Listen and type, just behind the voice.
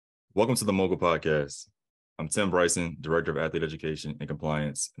Welcome to the MOGL Podcast. I'm Tim Bryson, Director of Athlete Education and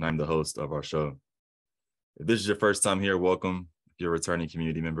Compliance, and I'm the host of our show. If this is your first time here, welcome. If you're a returning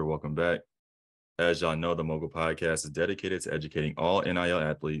community member, welcome back. As y'all know, the MOGL Podcast is dedicated to educating all NIL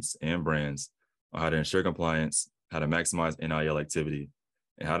athletes and brands on how to ensure compliance, how to maximize NIL activity,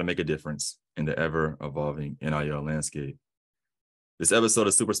 and how to make a difference in the ever-evolving NIL landscape. This episode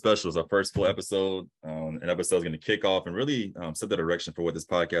is super special. It's our first full episode. An episode is going to kick off and really set the direction for what this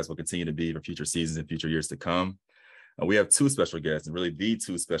podcast will continue to be for future seasons and future years to come. We have two special guests, and really the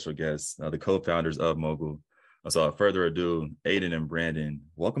two special guests, the co-founders of MOGL. So without further ado, Ayden and Brandon,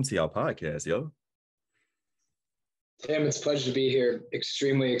 welcome to y'all podcast, yo. Tim, it's a pleasure to be here.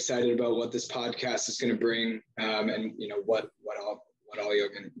 Extremely excited about what this podcast is going to bring, and what all you're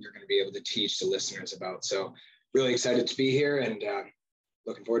going to be able to teach the listeners about. So really excited to be here and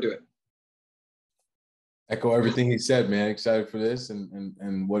looking forward to it. Echo everything he said, man. Excited for this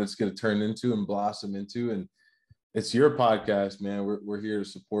and what it's going to turn into and blossom into. And it's your podcast, man. We're here to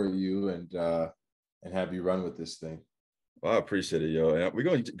support you and have you run with this thing. Well, I appreciate it, yo. And we're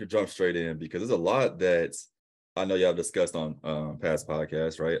going to jump straight in because there's a lot that I know y'all have discussed on past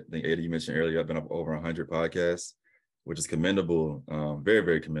podcasts, right? I think, Ayden, you mentioned earlier, I've been up over 100 podcasts, which is commendable, very,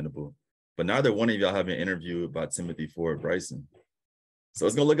 very commendable. But neither one of y'all have been interviewed by Timothy Ford Bryson. So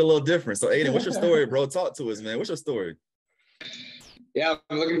it's going to look a little different. So, Ayden, what's your story, bro? Talk to us, man. What's your story? Yeah,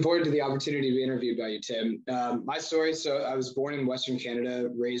 I'm looking forward to the opportunity to be interviewed by you, Tim. My story, so I was born in Western Canada,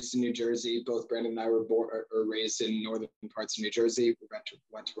 raised in New Jersey. Both Brandon and I were raised in northern parts of New Jersey. We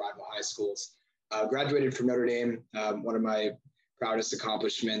went to rival high schools. Graduated from Notre Dame, one of my proudest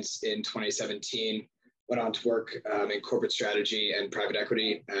accomplishments in 2017. Went on to work in corporate strategy and private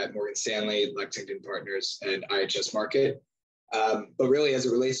equity at Morgan Stanley, Lexington Partners, and IHS Markit. But really, as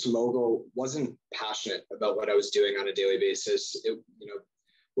it relates to MOGL, wasn't passionate about what I was doing on a daily basis.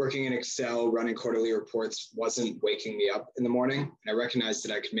 Working in Excel, running quarterly reports wasn't waking me up in the morning. And I recognized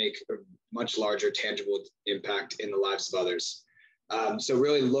that I could make a much larger tangible impact in the lives of others. So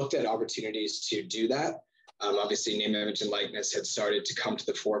really looked at opportunities to do that. Obviously, name, image, and likeness had started to come to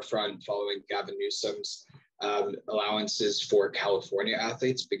the forefront following Gavin Newsom's allowances for California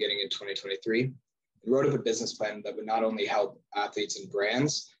athletes beginning in 2023. And wrote up a business plan that would not only help athletes and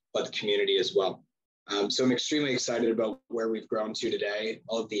brands, but the community as well. So I'm extremely excited about where we've grown to today,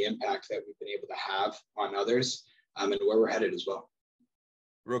 all of the impact that we've been able to have on others, and where we're headed as well.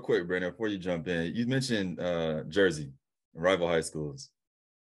 Real quick, Brandon, before you jump in, you mentioned Jersey, rival high schools.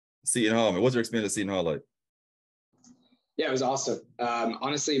 Seton Hall, man, what's your experience at Seton Hall like? Yeah, it was awesome.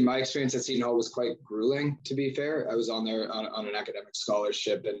 Honestly, my experience at Seton Hall was quite grueling, to be fair. I was on there on an academic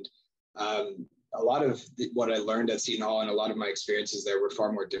scholarship, and a lot of what I learned at Seton Hall and a lot of my experiences there were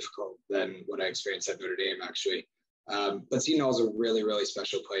far more difficult than what I experienced at Notre Dame, actually. But Seton Hall is a really, really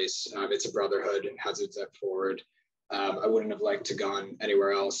special place. It's a brotherhood and has its step forward. I wouldn't have liked to gone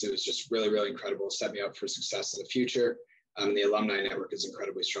anywhere else. It was just really, really incredible. Set me up for success in the future. The alumni network is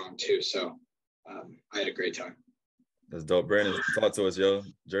incredibly strong too. So I had a great time. That's dope. Brandon, talk to us, yo.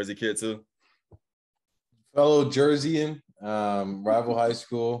 Jersey kid too? Fellow Jerseyan, rival high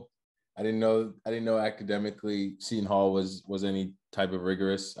school. I didn't know academically Seton Hall was any type of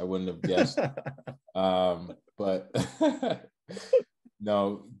rigorous. I wouldn't have guessed. But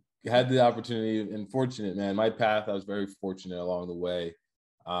no, had the opportunity and fortunate, man. My path, I was very fortunate along the way.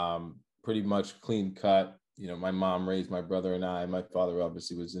 Pretty much clean cut. My mom raised my brother and I. My father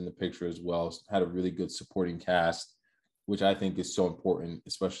obviously was in the picture as well. Had a really good supporting cast, which I think is so important,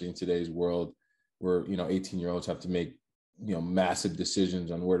 especially in today's world where, 18-year-olds have to make, massive decisions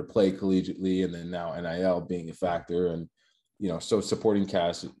on where to play collegiately, and then now NIL being a factor. And, so supporting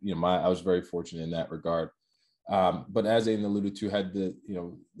cast, I was very fortunate in that regard. But as Ayden alluded to, had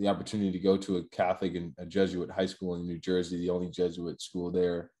the opportunity to go to a Catholic and a Jesuit high school in New Jersey, the only Jesuit school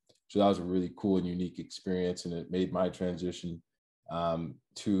there. So that was a really cool and unique experience, and it made my transition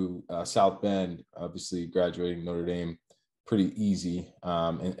to South Bend, obviously graduating Notre Dame, pretty easy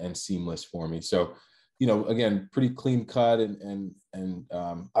and seamless for me. So, again, pretty clean cut and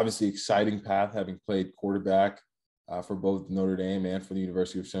obviously exciting path, having played quarterback for both Notre Dame and for the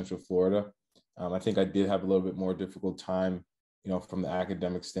University of Central Florida. I think I did have a little bit more difficult time, from the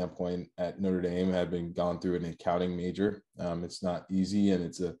academic standpoint at Notre Dame. I had been gone through an accounting major. It's not easy, and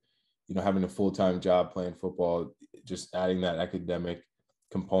it's having a full-time job playing football, just adding that academic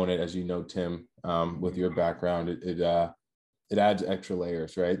component, as you know, Tim, with your background, it adds extra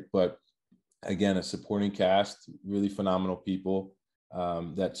layers, right? But again, a supporting cast, really phenomenal people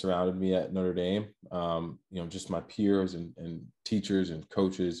that surrounded me at Notre Dame. Just my peers and teachers and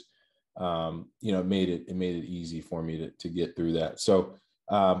coaches. It made it easy for me to get through that. So,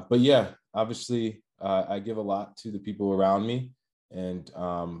 But yeah, obviously, I give a lot to the people around me, and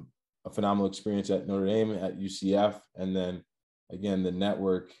a phenomenal experience at Notre Dame, at UCF, and then again the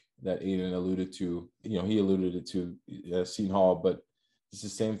network that Ayden alluded to. He alluded it to Seton Hall, but it's the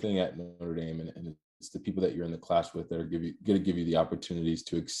same thing at Notre Dame, and it's the people that you're in the class with that are going to give you the opportunities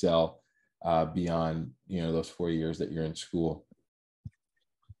to excel beyond those 4 years that you're in school.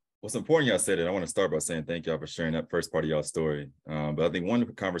 What's important, y'all said it. I want to start by saying thank y'all for sharing that first part of y'all's story. But I think one point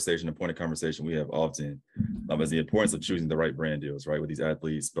of conversation we have often is the importance of choosing the right brand deals, right, with these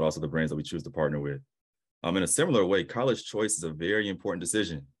athletes, but also the brands that we choose to partner with. In a similar way, college choice is a very important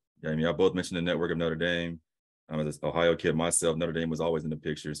decision. Yeah, I mean, I both mentioned the network of Notre Dame. As an Ohio kid myself, Notre Dame was always in the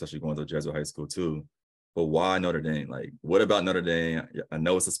picture, especially going to Jesuit high school too. But why Notre Dame? Like, what about Notre Dame? I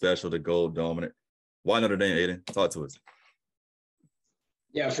know it's a special, the gold dominant. Why Notre Dame, Ayden? Talk to us.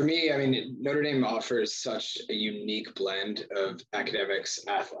 Yeah, for me, I mean, Notre Dame offers such a unique blend of academics,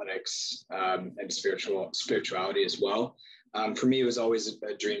 athletics, and spirituality as well. For me, it was always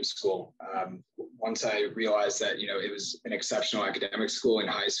a dream school. Once I realized that, it was an exceptional academic school in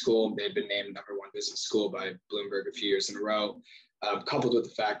high school, they'd been named #1 business school by Bloomberg a few years in a row, coupled with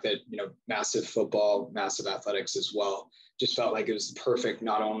the fact that, massive football, massive athletics as well. Just felt like it was the perfect,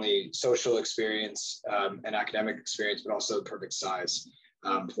 not only social experience and academic experience, but also the perfect size.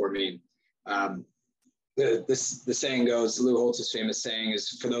 For me. The saying goes, Lou Holtz's famous saying is,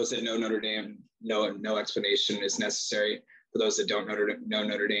 for those that know Notre Dame, no explanation is necessary. For those that don't know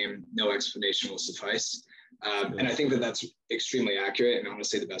Notre Dame, no explanation will suffice. And I think that that's extremely accurate and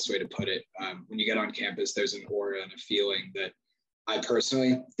honestly the best way to put it. When you get on campus, there's an aura and a feeling that I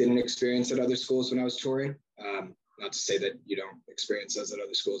personally didn't experience at other schools when I was touring. Not to say that you don't experience those at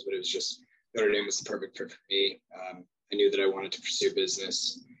other schools, but it was just Notre Dame was the perfect fit for me. I knew that I wanted to pursue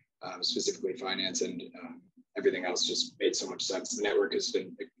business, specifically finance, and everything else just made so much sense. The network has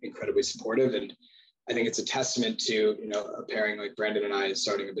been incredibly supportive, and I think it's a testament to a pairing like Brandon and I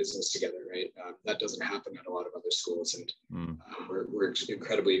starting a business together. Right, that doesn't happen at a lot of other schools, and we're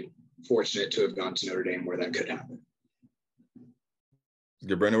incredibly fortunate to have gone to Notre Dame where that could happen.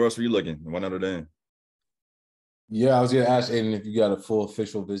 Good, Brandon. Where else were you looking? Why Notre Dame? Yeah, I was gonna ask Ayden if you got a full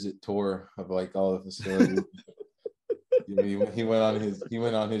official visit tour of like all of the facilities. He went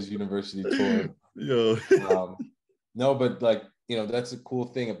on his university tour. Yo. No, but like, that's a cool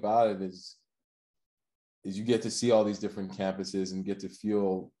thing about it is you get to see all these different campuses and get to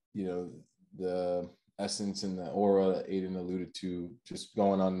feel, the essence and the aura that Ayden alluded to just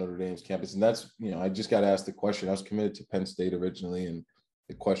going on Notre Dame's campus. And that's, I just got asked the question. I was committed to Penn State originally, and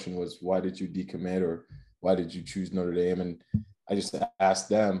the question was, why did you decommit, or why did you choose Notre Dame? And I just asked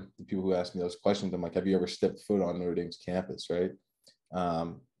them, the people who asked me those questions, I'm like, have you ever stepped foot on Notre Dame's campus, right?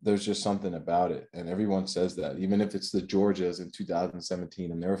 There's just something about it. And everyone says that, even if it's the Georgias in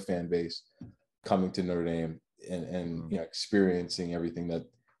 2017 and their fan base coming to Notre Dame and experiencing everything that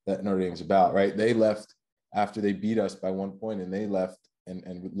Notre Dame's about, right? They left after they beat us by 1 point, and they left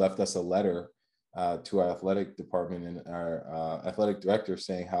and left us a letter to our athletic department and our athletic director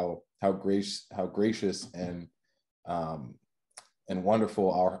saying how gracious and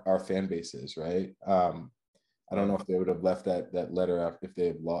wonderful our fan base is, right? I don't know if they would have left that letter if they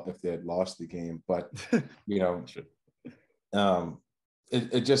had lost the game, but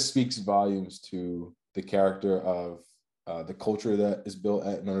it just speaks volumes to the character of the culture that is built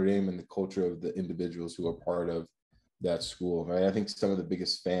at Notre Dame and the culture of the individuals who are part of that school, right? I think some of the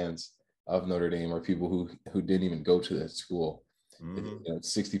biggest fans of Notre Dame are people who didn't even go to that school.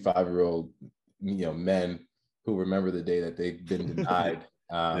 65-year-old men who remember the day that they've been denied,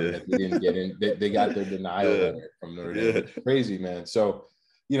 that they didn't get in. They got their denial letter from Notre Dame. It's crazy, man. So,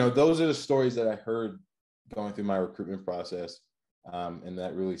 those are the stories that I heard going through my recruitment process, and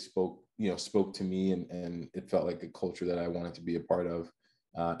that really spoke to me, and it felt like a culture that I wanted to be a part of,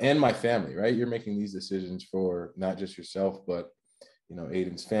 and my family, right? You're making these decisions for not just yourself, but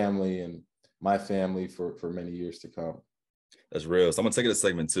Ayden's family and my family for many years to come. That's real. So I'm gonna take it a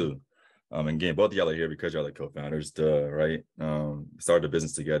segment too. And again, both of y'all are here because y'all are co-founders, right? Started a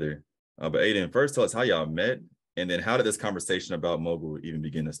business together. But Ayden, first tell us how y'all met, and then how did this conversation about MOGL even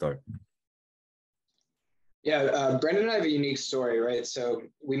begin to start? Yeah, Brandon and I have a unique story, right? So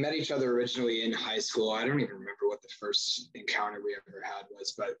we met each other originally in high school. I don't even remember what the first encounter we ever had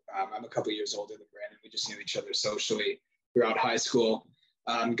was, but I'm a couple years older than Brandon. We just knew each other socially throughout high school.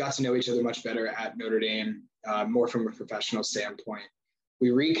 Got to know each other much better at Notre Dame, more from a professional standpoint. We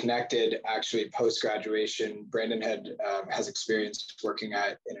reconnected actually post-graduation. Brandon has experience working in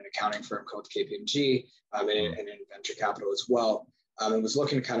an accounting firm called KPMG and in venture capital as well. And was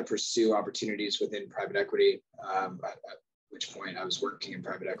looking to kind of pursue opportunities within private equity, which point I was working in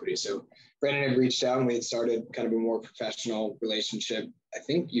private equity. So Brandon had reached out and we had started kind of a more professional relationship. I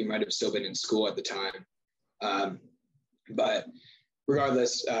think you might have still been in school at the time. But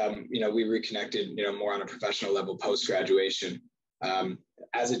regardless, we reconnected, more on a professional level post-graduation.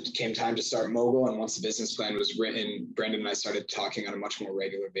 As it came time to start MOGL, and once the business plan was written, Brandon and I started talking on a much more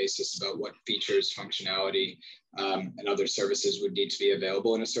regular basis about what features, functionality, and other services would need to be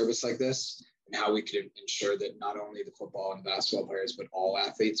available in a service like this, and how we could ensure that not only the football and basketball players, but all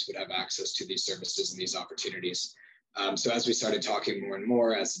athletes would have access to these services and these opportunities. So as we started talking more and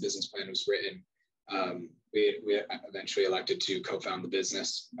more, as the business plan was written, we eventually elected to co-found the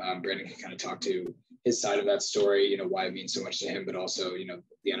business. Brandon can kind of talk to his side of that story, why it means so much to him, but also,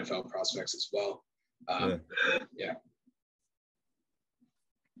 the NFL prospects as well. Yeah.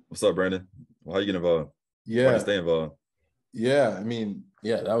 What's up, Brandon? Well, how you get involved? Yeah. Why you stay involved? Yeah. I mean,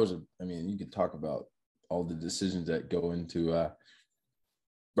 you could talk about all the decisions that go into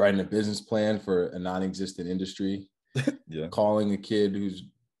writing a business plan for a non-existent industry. Yeah. Calling a kid who's,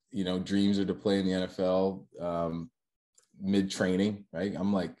 dreams are to play in the NFL mid-training, right?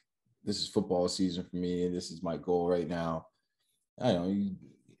 I'm like, this is football season for me, and this is my goal right now. I know,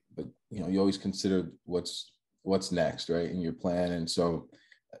 but you always consider what's next, right, in your plan. And so,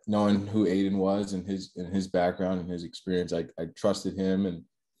 knowing who Ayden was and his background and his experience, I trusted him. And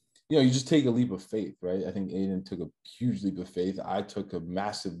you just take a leap of faith, right? I think Ayden took a huge leap of faith. I took a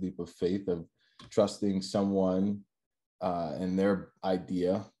massive leap of faith of trusting someone and their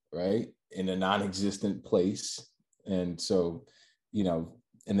idea, right, in a non-existent place. And so,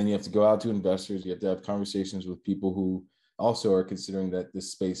 and then you have to go out to investors. You have to have conversations with people who also are considering that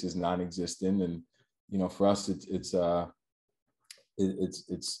this space is non-existent. And for us, it's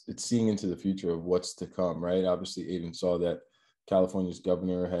seeing into the future of what's to come, right? Obviously, Ayden saw that California's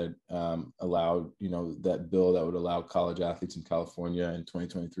governor had allowed, that bill that would allow college athletes in California in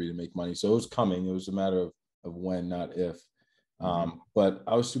 2023 to make money. So it was coming. It was a matter of when, not if. But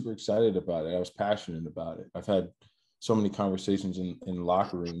I was super excited about it. I was passionate about it. I've had so many conversations in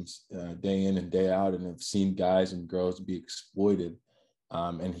locker rooms day in and day out, and have seen guys and girls be exploited,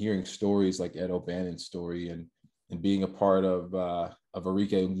 and hearing stories like Ed O'Bannon's story, and being a part of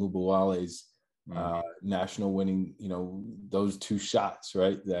Enrique Ngubawale's national winning, those 2 shots,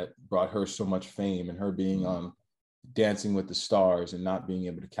 right, that brought her so much fame, and her being on Dancing with the Stars and not being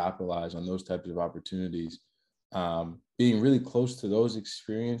able to capitalize on those types of opportunities. Being really close to those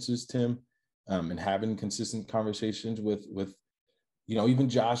experiences, Tim, and having consistent conversations with even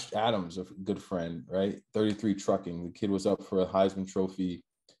Josh Adams, a good friend, right? 33 Trucking. The kid was up for a Heisman Trophy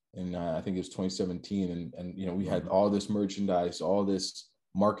in I think it was 2017, and we had all this merchandise, all this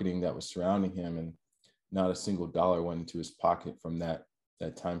marketing that was surrounding him, and not a single dollar went into his pocket from that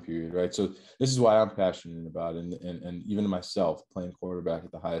time period, right? So this is why I'm passionate about it, and even myself playing quarterback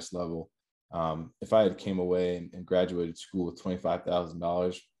at the highest level. If I had came away and graduated school with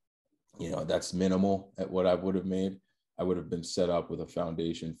 $25,000, that's minimal at what I would have made. I would have been set up with a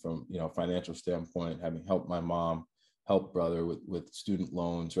foundation from, financial standpoint, having helped my mom, help brother with student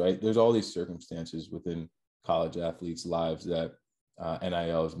loans, right? There's all these circumstances within college athletes' lives that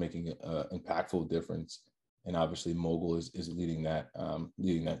NIL is making an impactful difference. And obviously MOGL is leading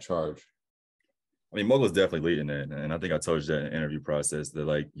that charge. I mean, MOGL is definitely leading that. And I think I told you that in the interview process that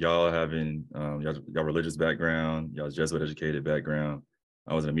like y'all having y'all religious background, y'all's Jesuit educated background,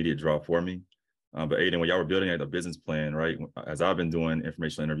 was an immediate draw for me. But Ayden, when y'all were building a business plan, right, as I've been doing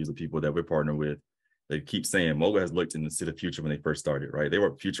informational interviews with people that we're partnered with, they keep saying MOGL has looked into the future when they first started, right? They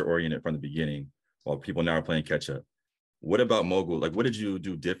were future oriented from the beginning, while people now are playing catch up. What about MOGL? Like, what did you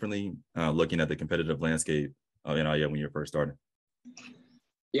do differently looking at the competitive landscape of NIL when you were first starting?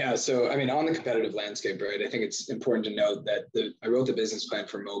 Yeah, so I mean, on the competitive landscape, right, I think it's important to note that I wrote the business plan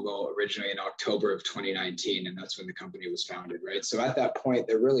for MOGL originally in October of 2019, and that's when the company was founded, right? So at that point,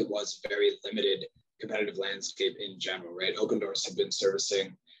 there really was very limited competitive landscape in general, right? Open Doors had been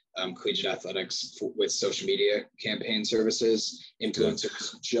servicing collegiate athletics with social media campaign services,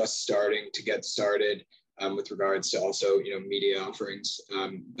 influencers just starting to get started with regards to also, media offerings,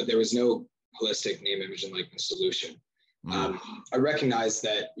 but there was no holistic name, image, and likeness solution. I recognize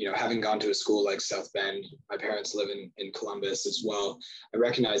that, having gone to a school like South Bend, my parents live in Columbus as well. I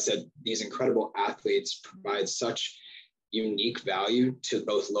recognize that these incredible athletes provide such unique value to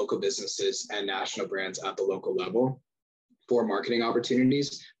both local businesses and national brands at the local level for marketing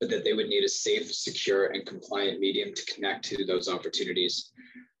opportunities, but that they would need a safe, secure, and compliant medium to connect to those opportunities.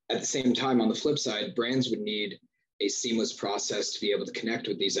 At the same time, on the flip side, brands would need a seamless process to be able to connect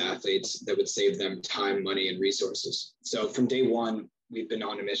with these athletes that would save them time, money, and resources. So from day one, we've been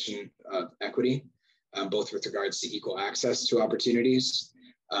on a mission of equity. both with regards to equal access to opportunities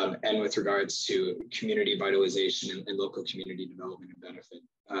and with regards to community vitalization and local community development and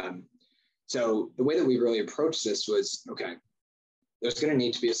benefit. So the way that we really approached this was, okay, there's going to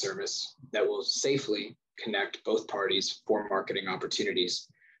need to be a service that will safely connect both parties for marketing opportunities.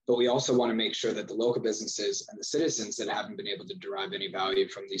 But we also want to make sure that the local businesses and the citizens that haven't been able to derive any value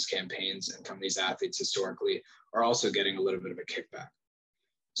from these campaigns and from these athletes historically are also getting a little bit of a kickback.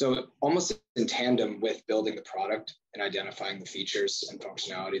 So almost in tandem with building the product and identifying the features and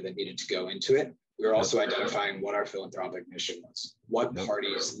functionality that needed to go into it, we were also identifying what our philanthropic mission was, what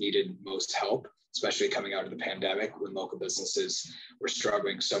parties needed most help, especially coming out of the pandemic when local businesses were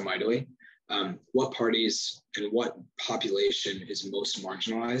struggling so mightily. What parties and what population is most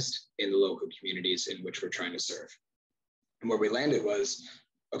marginalized in the local communities in which we're trying to serve. And where we landed was,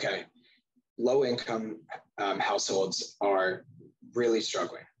 okay, low income households are really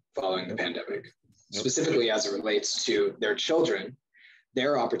struggling following the pandemic, specifically as it relates to their children.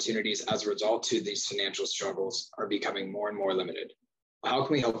 Their opportunities as a result to these financial struggles are becoming more and more limited. How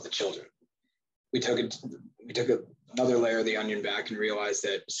can we help the children? We took another layer of the onion back and realized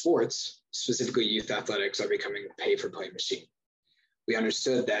that sports, specifically youth athletics, are becoming a pay-for-play machine. We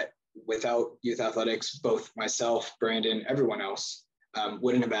understood that without youth athletics, both myself, Brandon, everyone else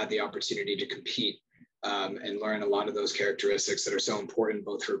wouldn't have had the opportunity to compete and learn a lot of those characteristics that are so important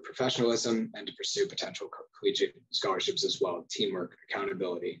both for professionalism and to pursue potential collegiate scholarships as well, teamwork,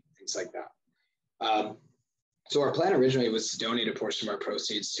 accountability, things like that. So our plan originally was to donate a portion of our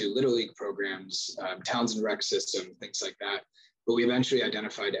proceeds to Little League programs, towns and rec system, things like that. But we eventually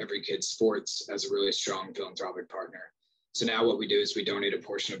identified Every Kid Sports as a really strong philanthropic partner. So now what we do is we donate a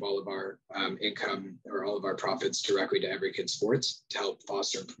portion of all of our income or all of our profits directly to Every Kid Sports to help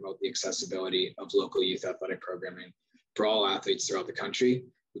foster and promote the accessibility of local youth athletic programming for all athletes throughout the country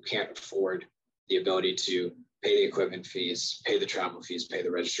who can't afford the ability to pay the equipment fees, pay the travel fees, pay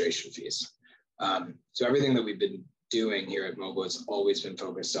the registration fees. So everything that we've been doing here at MOGL has always been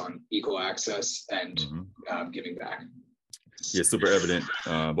focused on equal access and giving back. Yeah, super evident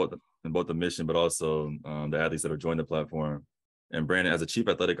both the mission, but also the athletes that have joined the platform. And Brandon, as a chief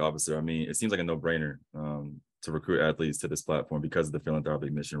athletic officer, I mean, it seems like a no-brainer to recruit athletes to this platform because of the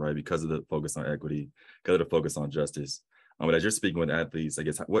philanthropic mission, right? Because of the focus on equity, because of the focus on justice. But as you're speaking with athletes, I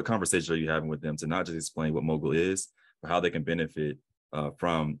guess, what conversations are you having with them to not just explain what MOGL is, but how they can benefit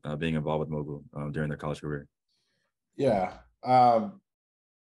from being involved with MOGL during their college career? Yeah. I'm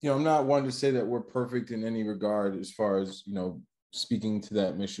not one to say that we're perfect in any regard as far as, speaking to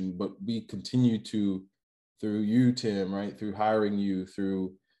that mission, but we continue to, through you, Tim, right, through hiring you,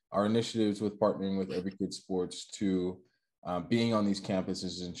 through our initiatives with partnering with Every Kid Sports, to being on these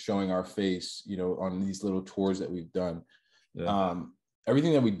campuses and showing our face, on these little tours that we've done.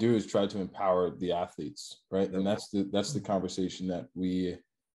 Everything that we do is try to empower the athletes, right? And that's the conversation that we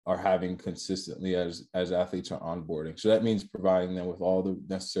are having consistently as athletes are onboarding. So that means providing them with all the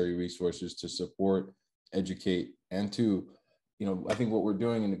necessary resources to support, educate, and to, I think what we're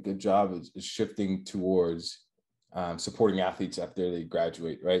doing in a good job is shifting towards supporting athletes after they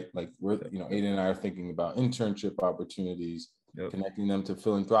graduate, right? Like Ayden and I are thinking about internship opportunities, connecting them to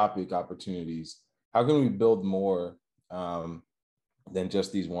philanthropic opportunities. How can we build more than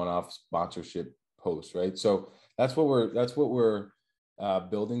just these one-off sponsorship posts, right? So that's what we're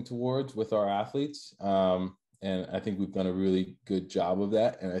building towards with our athletes. And I think we've done a really good job of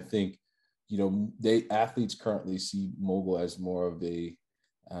that. And I think, athletes currently see MOGL as more of a,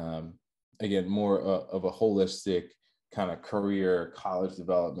 more of a holistic kind of career, college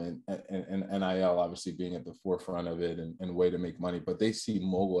development, and NIL obviously being at the forefront of it and a way to make money. But they see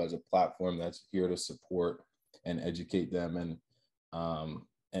MOGL as a platform that's here to support and educate them,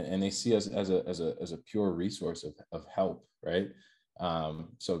 and they see us as a pure resource of help, right?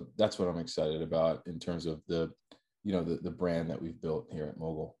 So that's what I'm excited about in terms of the brand that we've built here at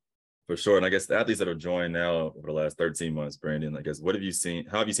MOGL. For sure. And I guess the athletes that have joined now over the last 13 months, Brandon, I guess, what have you seen?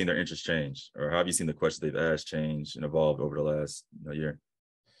 How have you seen their interest change? Or how have you seen the questions they've asked change and evolved over the last year?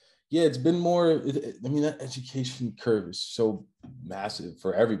 Yeah, it's been more, that education curve is so massive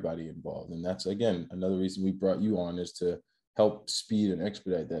for everybody involved. And that's, again, another reason we brought you on, is to help speed and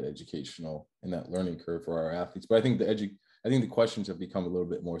expedite that educational and that learning curve for our athletes. But I think the questions have become a little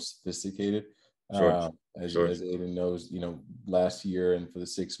bit more sophisticated. Sure. As Ayden knows, last year and for the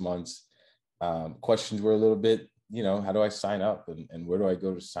 6 months, questions were a little bit, how do I sign up and where do I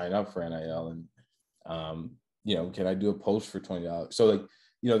go to sign up for NIL? And, can I do a post for $20? So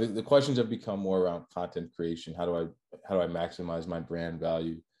the questions have become more around content creation. How do I maximize my brand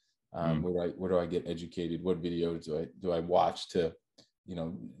value? Where do I get educated? What videos do I watch to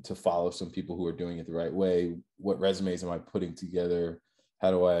to follow some people who are doing it the right way. What resumes am I putting together?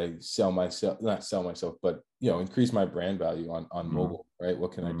 How do I not sell myself, but, increase my brand value on MOGL, right?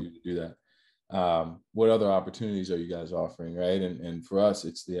 What can I do to do that? What other opportunities are you guys offering, right? And for us,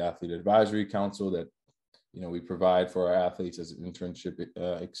 it's the Athlete Advisory Council that, we provide for our athletes as an internship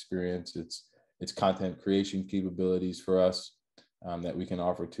experience. It's content creation capabilities for us that we can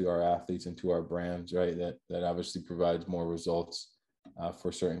offer to our athletes and to our brands, right? That obviously provides more results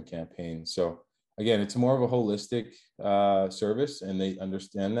for certain campaigns. So again, it's more of a holistic service, and they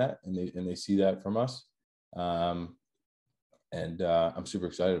understand that, and they see that from us. I'm super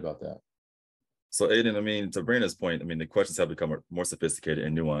excited about that. So Ayden, to Brandon's point, the questions have become more sophisticated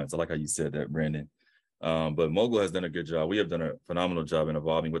and nuanced. I like how you said that, Brandon. But MOGL has done a good job. We have done a phenomenal job in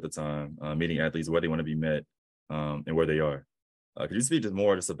evolving with the time, meeting athletes where they want to be met and where they are. Could you speak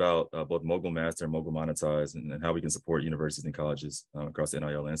more about both MOGL Master and MOGL Monetize and how we can support universities and colleges across the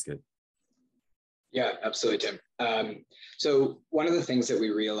NIL landscape? Yeah, absolutely, Tim. So one of the things that we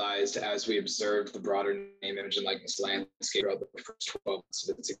realized as we observed the broader name, image, and likeness landscape throughout the first 12 months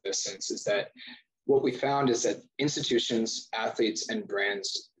of its existence is that what we found is that institutions, athletes, and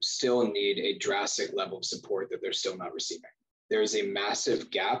brands still need a drastic level of support that they're still not receiving. There is a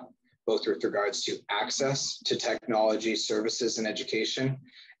massive gap, both with regards to access to technology, services, and education,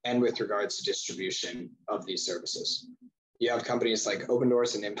 and with regards to distribution of these services. You have companies like Open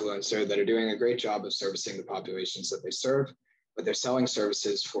Doors and Influencer that are doing a great job of servicing the populations that they serve, but they're selling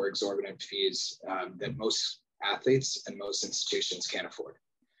services for exorbitant fees that most athletes and most institutions can't afford.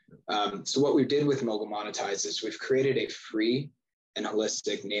 So what we did with MOGL Monetize is we've created a free and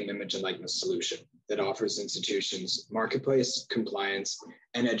holistic name, image, and likeness solution that offers institutions marketplace, compliance,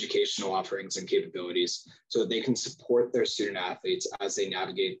 and educational offerings and capabilities so that they can support their student athletes as they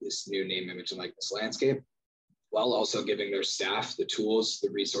navigate this new name, image, and likeness landscape, while also giving their staff the tools,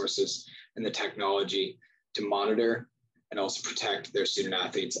 the resources, and the technology to monitor and also protect their student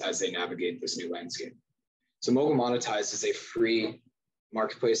athletes as they navigate this new landscape. So MOGL Monetize is a free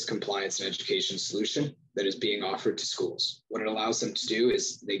marketplace compliance and education solution that is being offered to schools. What it allows them to do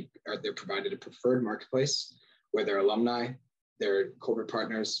is they're provided a preferred marketplace where their alumni, their corporate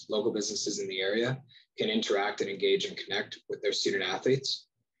partners, local businesses in the area can interact and engage and connect with their student athletes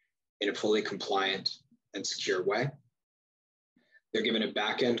in a fully compliant and secure way. They're given a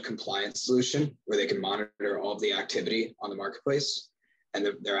back-end compliance solution where they can monitor all of the activity on the marketplace, and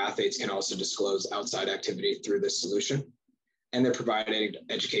their athletes can also disclose outside activity through this solution. And they're providing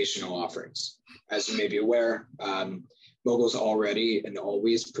educational offerings. As you may be aware, MOGL's already and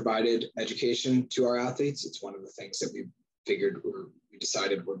always provided education to our athletes. It's one of the things that we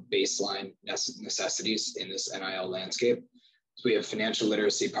decided were baseline necessities in this NIL landscape. So we have financial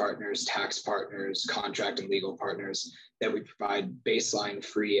literacy partners, tax partners, contract and legal partners that we provide baseline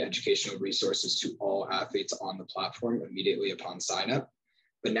free educational resources to all athletes on the platform immediately upon sign up.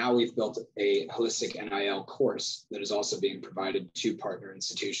 But now we've built a holistic NIL course that is also being provided to partner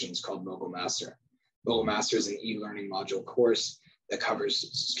institutions called MOGL Master. MOGL Master is an e-learning module course that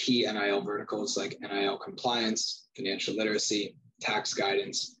covers key NIL verticals like NIL compliance, financial literacy, tax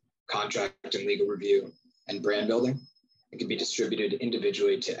guidance, contract and legal review, and brand building. It can be distributed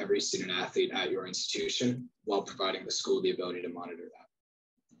individually to every student athlete at your institution while providing the school the ability to monitor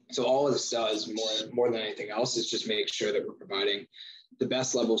that. So all of this does more than anything else is just make sure that we're providing the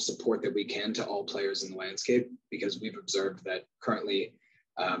best level of support that we can to all players in the landscape, because we've observed that currently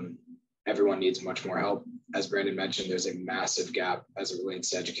everyone needs much more help. As Brandon mentioned, there's a massive gap as it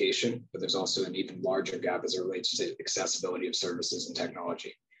relates to education, but there's also an even larger gap as it relates to accessibility of services and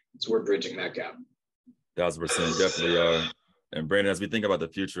technology. So we're bridging that gap. 1,000%, definitely are. And Brandon, as we think about the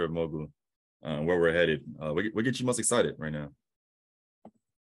future of MOGL, where we're headed, what gets you most excited right now?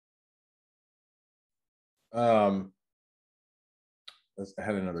 I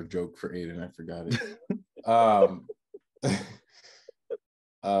had another joke for Ayden. I forgot it.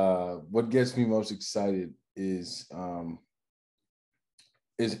 What gets me most excited is how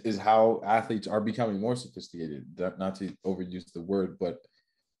athletes are becoming more sophisticated. Not to overuse the word, but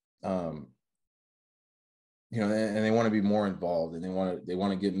and they want to be more involved, and they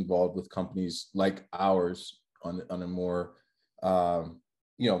want to get involved with companies like ours on a more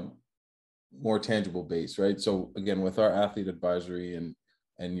more tangible base, right? So again, with our athlete advisory and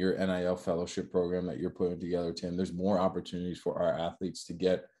your NIL fellowship program that you're putting together, Tim, there's more opportunities for our athletes to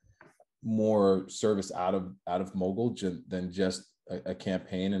get more service out of MOGL than just a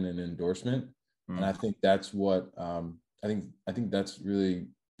campaign and an endorsement. And I think that's what I think that's really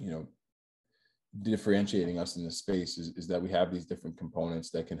differentiating us in the space is that we have these different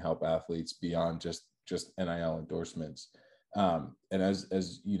components that can help athletes beyond just NIL endorsements. And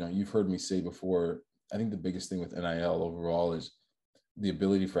as you know, you've heard me say before, I think the biggest thing with NIL overall is the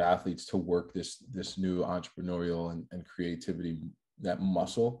ability for athletes to work this new entrepreneurial and creativity, that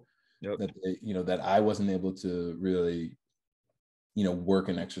muscle that they, that I wasn't able to really, work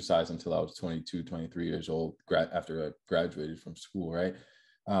and exercise until I was 22, 23 years old, after I graduated from school, right?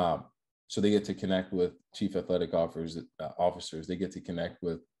 So they get to connect with chief athletic officers. They get to connect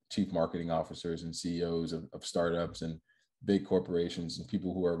with chief marketing officers and CEOs of startups and big corporations and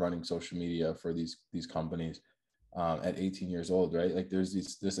people who are running social media for these companies at 18 years old, right? Like there's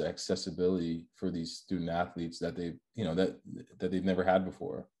this accessibility for these student athletes that they, that they've never had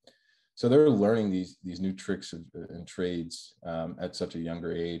before. So they're learning these new tricks and trades at such a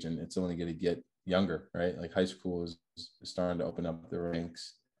younger age, and it's only going to get younger, right? Like high school is starting to open up the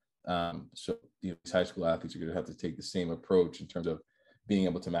ranks. So these high school athletes are going to have to take the same approach in terms of being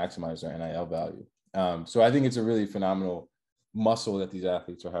able to maximize their NIL value. So I think it's a really phenomenal muscle that these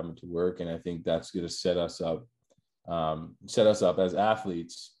athletes are having to work, and I think that's going to set us up as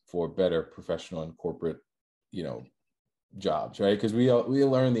athletes for better professional and corporate, jobs, right? Because we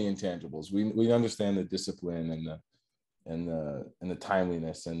learn the intangibles. We understand the discipline and the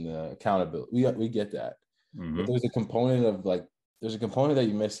timeliness and the accountability. We get that, but there's a component that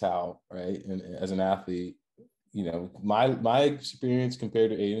you miss out, right? And as an athlete, my experience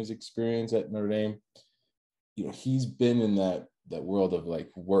compared to Ayden's experience at Notre Dame, he's been in that world of like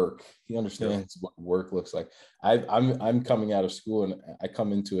work. He understands what work looks like. I'm coming out of school and I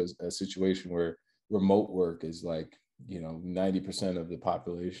come into a situation where remote work is like 90% of the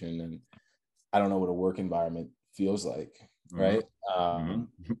population, and I don't know what a work environment feels like, right?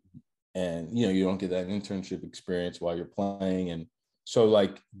 And you don't get that internship experience while you're playing, and so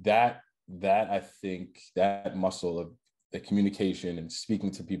like that I think that muscle of the communication and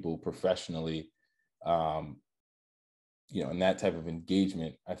speaking to people professionally, and that type of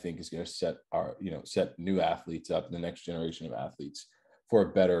engagement, I think is going to set new athletes up, the next generation of athletes, for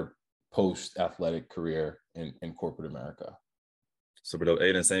a better post-athletic career in corporate America. So, but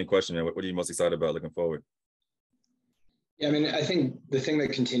Ayden, same question, man. What are you most excited about looking forward? Yeah, I mean, I think the thing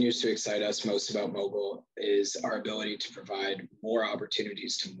that continues to excite us most about MOGL is our ability to provide more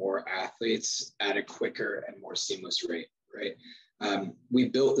opportunities to more athletes at a quicker and more seamless rate, right? We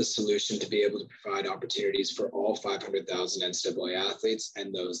built the solution to be able to provide opportunities for all 500,000 NCAA athletes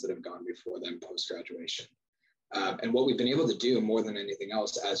and those that have gone before them post-graduation. And what we've been able to do more than anything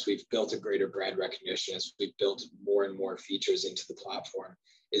else, as we've built a greater brand recognition, as we've built more and more features into the platform,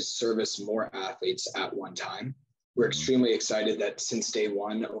 is service more athletes at one time. We're extremely excited that since day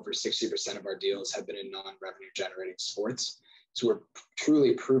one, over 60% of our deals have been in non-revenue generating sports. So we're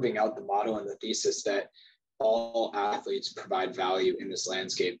truly proving out the model and the thesis that all athletes provide value in this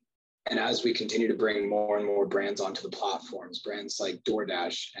landscape. And as we continue to bring more and more brands onto the platforms, brands like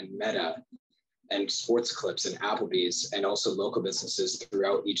DoorDash and Meta and Sports Clips and Applebee's, and also local businesses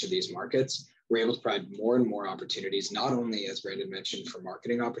throughout each of these markets, we're able to provide more and more opportunities, not only, as Brandon mentioned, for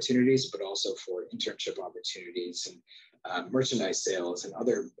marketing opportunities, but also for internship opportunities and merchandise sales and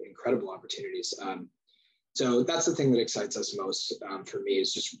other incredible opportunities. So that's the thing that excites us most for me,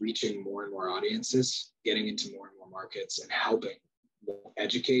 is just reaching more and more audiences, getting into more and more markets, and helping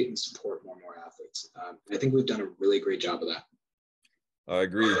educate and support more and more athletes. I think we've done a really great job of that. I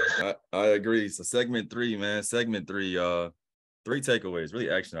agree. I agree. So segment 3, man. Segment 3, 3 takeaways, really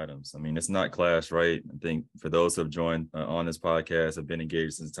action items. I mean, it's not class, right? I think for those who have joined on this podcast, have been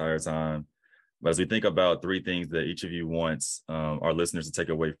engaged this entire time. But as we think about 3 things that each of you wants our listeners to take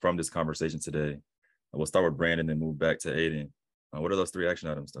away from this conversation today, we'll start with Brandon and move back to Ayden. What are those 3 action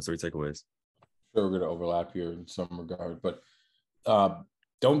items? Those 3 takeaways. Sure, we're going to overlap here in some regard, but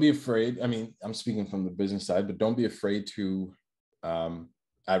don't be afraid. I mean, I'm speaking from the business side, but don't be afraid to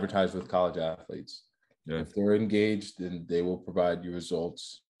advertise with college athletes. Yeah. If they're engaged, then they will provide you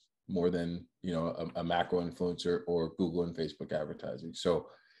results more than a macro influencer or Google and Facebook advertising. So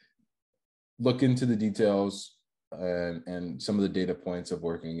look into the details and some of the data points of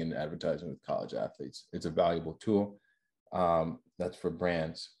working in advertising with college athletes. It's a valuable tool. That's for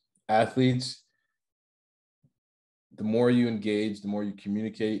brands. Athletes, the more you engage, the more you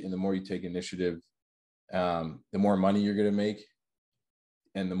communicate, and the more you take initiative, the more money you're going to make,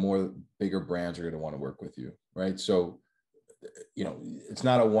 and the more bigger brands are going to want to work with you, right? So, it's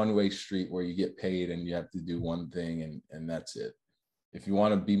not a one-way street where you get paid and you have to do one thing and that's it. If you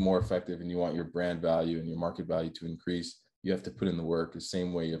want to be more effective and you want your brand value and your market value to increase, you have to put in the work the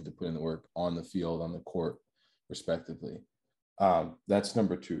same way you have to put in the work on the field, on the court, respectively. That's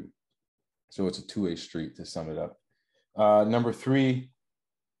number 2. So it's a 2-way street, to sum it up. Number 3,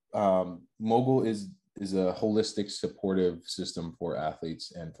 MOGL is a holistic supportive system for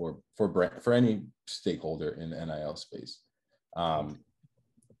athletes and for any stakeholder in the NIL space.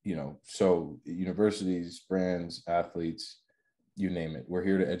 So universities, brands, athletes, you name it. We're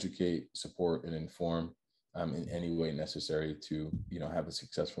here to educate, support, and inform in any way necessary to, have a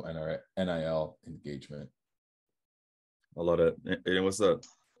successful NIL engagement. I love that. Ayden, what's up?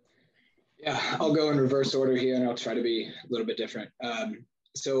 Yeah, I'll go in reverse order here, and I'll try to be a little bit different.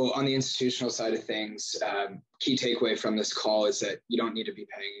 So on the institutional side of things, key takeaway from this call is that you don't need to be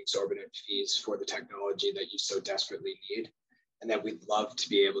paying exorbitant fees for the technology that you so desperately need, and that we'd love to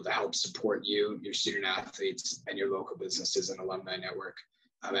be able to help support you, your student athletes, and your local businesses and alumni network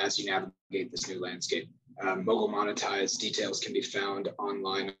as you navigate this new landscape. MOGL Monetize details can be found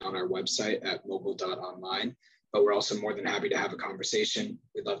online on our website at mogl.online, but we're also more than happy to have a conversation.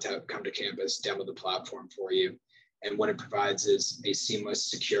 We'd love to come to campus, demo the platform for you. And what it provides is a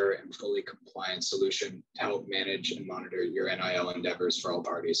seamless, secure, and fully compliant solution to help manage and monitor your NIL endeavors for all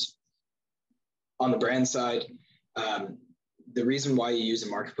parties. On the brand side, the reason why you use a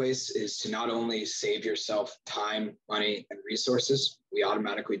marketplace is to not only save yourself time, money, and resources. We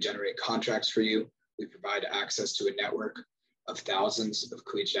automatically generate contracts for you. We provide access to a network of thousands of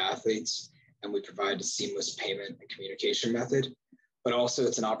collegiate athletes, and we provide a seamless payment and communication method. But also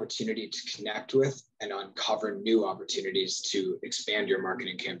it's an opportunity to connect with and uncover new opportunities to expand your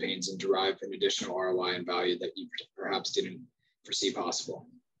marketing campaigns and derive an additional ROI and value that you perhaps didn't foresee possible.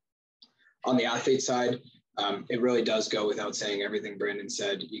 On the athlete side, it really does go without saying everything Brandon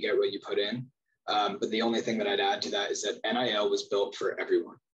said, you get what you put in. But the only thing that I'd add to that is that NIL was built for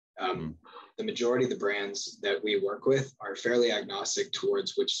everyone. The majority of the brands that we work with are fairly agnostic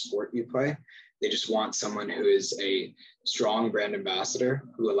towards which sport you play. They just want someone who is a strong brand ambassador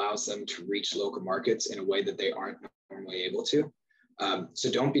who allows them to reach local markets in a way that they aren't normally able to. So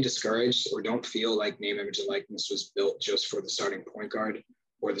don't be discouraged, or don't feel like name, image, and likeness was built just for the starting point guard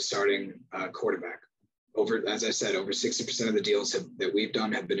or the starting quarterback. As I said, over 60% of the deals that we've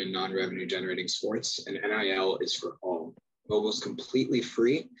done have been in non-revenue generating sports, and NIL is for all. MOGL's completely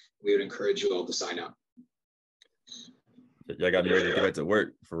free. We would encourage you all to sign up. Y'all got me ready to get back to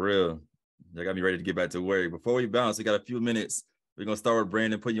work, for real. Y'all got me ready to get back to work. Before we bounce, we got a few minutes. We're going to start with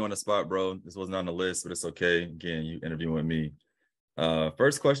Brandon, putting you on the spot, bro. This wasn't on the list, but it's okay. Again, you interviewing with me.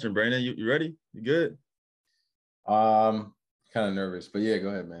 First question, Brandon, you ready? You good? Kind of nervous, but yeah, go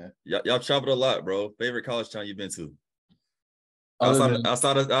ahead, man. Y'all traveled a lot, bro. Favorite college town you've been to?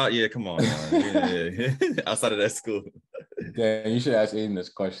 Outside of yeah, come on. Yeah. Outside of that school. Damn, you should ask Ayden this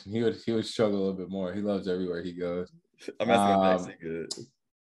question. He would struggle a little bit more. He loves everywhere he goes. I'm asking good.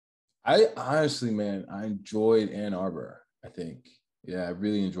 I honestly, man, I enjoyed Ann Arbor, I think. Yeah, I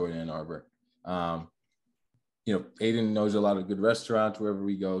really enjoyed Ann Arbor. Ayden knows a lot of good restaurants wherever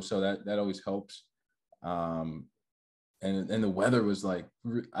we go, so that always helps. And the weather was like,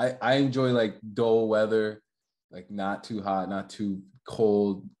 I enjoy like dull weather, like not too hot, not too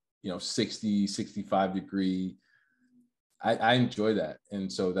cold, 60, 65 degree. I enjoy that.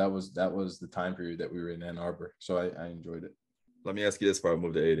 And so that was the time period that we were in Ann Arbor. So I enjoyed it. Let me ask you this before I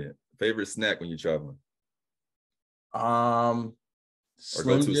move to Ayden. Favorite snack when you're traveling?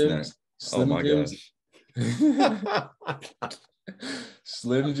 Slim Jims. Oh my gosh.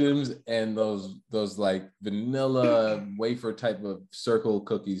 Slim Jims and those like vanilla wafer type of circle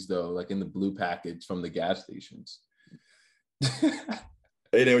cookies though, like in the blue package from the gas stations. Ayden,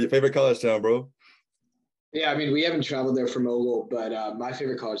 what's your favorite college town, bro? Yeah, I mean, we haven't traveled there for MOGL, but my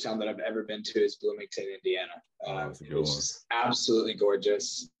favorite college town that I've ever been to is Bloomington, Indiana. It's just absolutely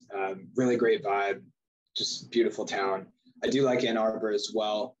gorgeous. Really great vibe, just beautiful town. I do like Ann Arbor as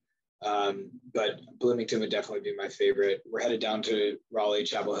well, but Bloomington would definitely be my favorite. We're headed down to Raleigh,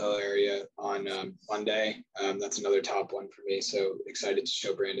 Chapel Hill area on Monday. That's another top one for me, so excited to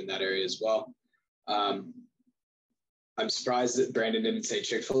show Brandon that area as well. I'm surprised that Brandon didn't say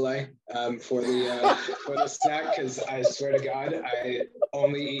Chick-fil-A for the snack, because I swear to God, I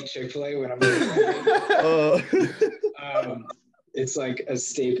only eat Chick-fil-A when I'm in it's like a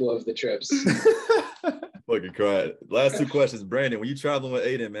staple of the trips. Fucking cry. Last two questions, Brandon. When you traveling with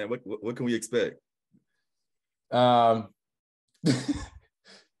Ayden, man, what can we expect?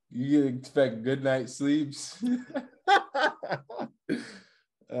 You expect good night sleeps.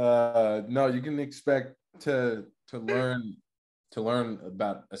 No, you can expect to learn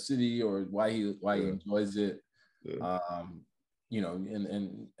about a city or why he enjoys it. Yeah.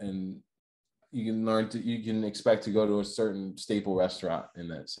 And you can expect to go to a certain staple restaurant in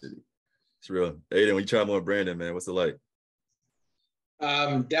that city. It's real. Ayden, when you traveling with Brandon, man, what's it like?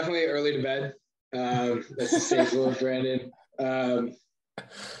 Definitely early to bed. That's the staple of Brandon.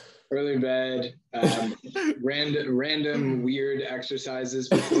 early bed, random weird exercises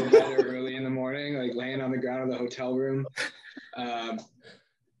before bed or early in the morning, like laying on the ground in the hotel room.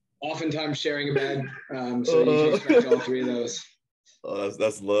 Oftentimes sharing a bed. So you can expect all three of those. Oh,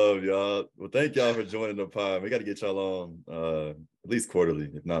 that's love, y'all. Well, thank y'all for joining the pod. We got to get y'all on at least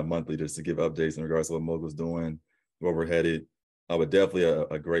quarterly, if not monthly, just to give updates in regards to what MOGL's doing, where we're headed. But definitely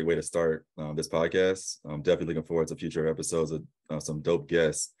a great way to start this podcast. I'm definitely looking forward to future episodes of some dope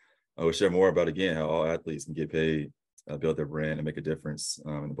guests. We'll share more about, again, how all athletes can get paid, build their brand, and make a difference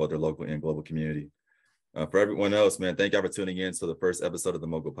in both their local and global community. For everyone else, man, thank y'all for tuning in to the first episode of the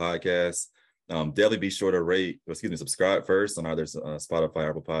MOGL podcast. Definitely be sure to subscribe first on either Spotify,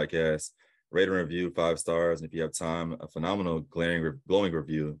 Apple Podcasts, rate and review 5 stars. And if you have time, a phenomenal glowing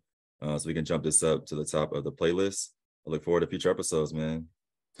review so we can jump this up to the top of the playlist. I look forward to future episodes, man.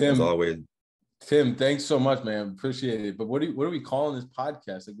 Tim, as always. Tim, thanks so much, man. Appreciate it. But what are we calling this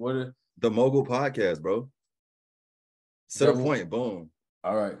podcast? Like the MOGL podcast, bro. Set a point, boom.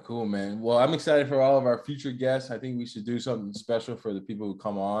 All right, cool, man. Well, I'm excited for all of our future guests. I think we should do something special for the people who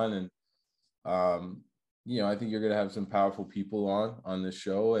come on, and I think you're gonna have some powerful people on this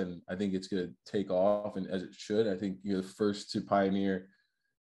show, and I think it's gonna take off, and as it should. I think you're the first to pioneer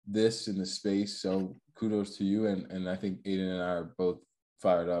this in the space, so kudos to you. And I think Ayden and I are both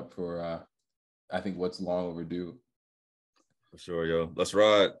fired up for I think what's long overdue. For sure, yo. Let's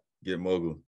ride. Get MOGL.